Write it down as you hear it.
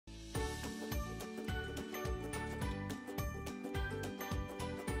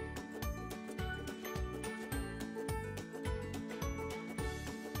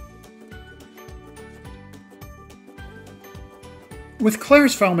With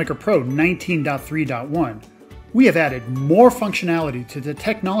Claris FileMaker Pro 19.3.1, we have added more functionality to the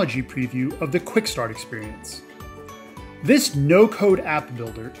technology preview of the Quick Start experience. This no-code app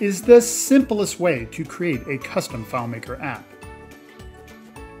builder is the simplest way to create a custom FileMaker app.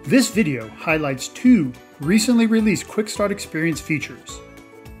 This video highlights two recently released Quick Start experience features.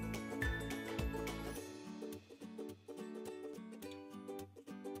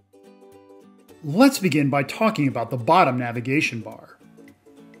 Let's begin by talking about the bottom navigation bar.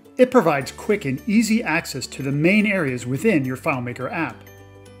 It provides quick and easy access to the main areas within your FileMaker app.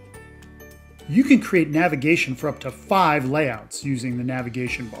 You can create navigation for up to 5 layouts using the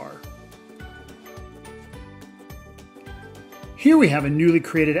navigation bar. Here we have a newly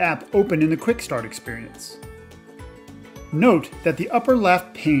created app open in the Quick Start experience. Note that the upper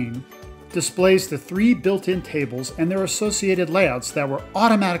left pane displays the 3 built-in tables and their associated layouts that were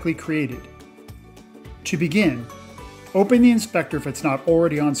automatically created. To begin, open the inspector if it's not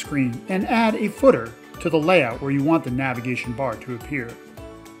already on screen and add a footer to the layout where you want the navigation bar to appear.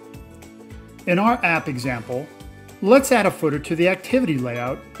 In our app example, let's add a footer to the activity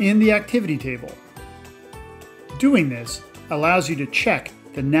layout in the activity table. Doing this allows you to check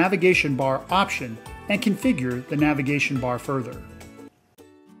the navigation bar option and configure the navigation bar further.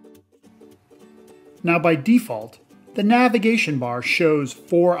 Now by default, the navigation bar shows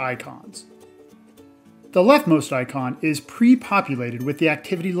 4 icons. The leftmost icon is pre-populated with the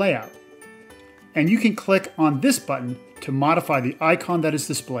activity layout, and you can click on this button to modify the icon that is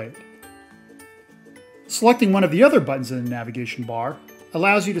displayed. Selecting one of the other buttons in the navigation bar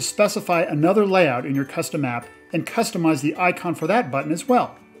allows you to specify another layout in your custom app and customize the icon for that button as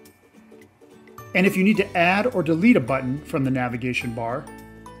well. And if you need to add or delete a button from the navigation bar,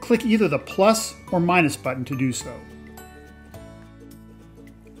 click either the plus or minus button to do so.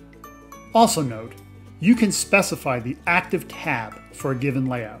 Also note, you can specify the active tab for a given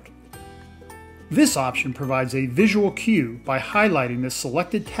layout. This option provides a visual cue by highlighting the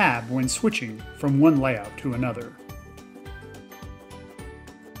selected tab when switching from one layout to another.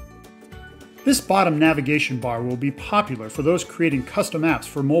 This bottom navigation bar will be popular for those creating custom apps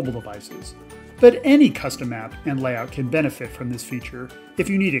for mobile devices, but any custom app and layout can benefit from this feature if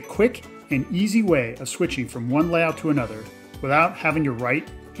you need a quick and easy way of switching from one layout to another without having to write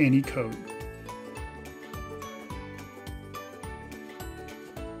any code.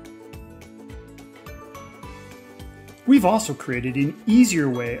 We've also created an easier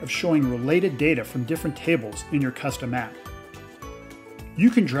way of showing related data from different tables in your custom app. You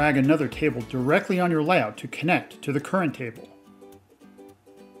can drag another table directly on your layout to connect to the current table.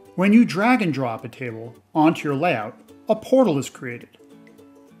 When you drag and drop a table onto your layout, a portal is created.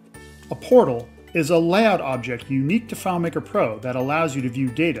 A portal is a layout object unique to FileMaker Pro that allows you to view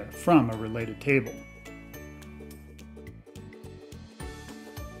data from a related table.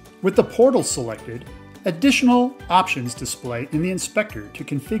 With the portal selected, additional options display in the inspector to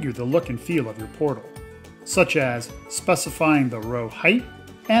configure the look and feel of your portal, such as specifying the row height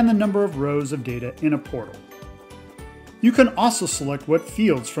and the number of rows of data in a portal. You can also select what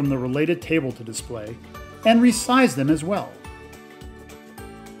fields from the related table to display and resize them as well.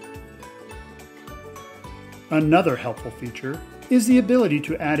 Another helpful feature is the ability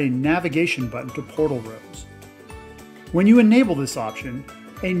to add a navigation button to portal rows. When you enable this option,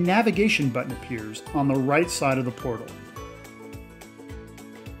 a navigation button appears on the right side of the portal.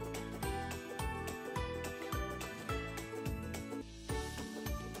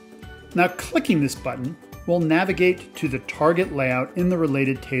 Now clicking this button will navigate to the target layout in the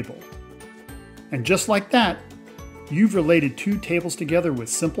related table. And just like that, you've related 2 tables together with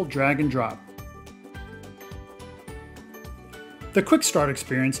simple drag and drop. The Quick Start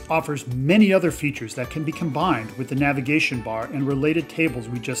experience offers many other features that can be combined with the navigation bar and related tables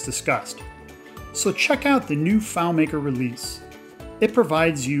we just discussed. So check out the new FileMaker release. It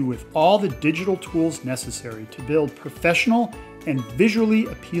provides you with all the digital tools necessary to build professional and visually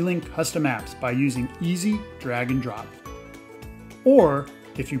appealing custom apps by using easy drag and drop. Or,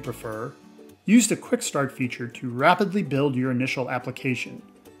 if you prefer, use the Quick Start feature to rapidly build your initial application.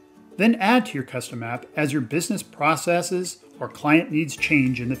 Then add to your custom app as your business processes or client needs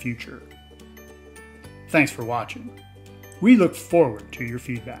change in the future. Thanks for watching. We look forward to your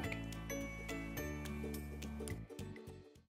feedback.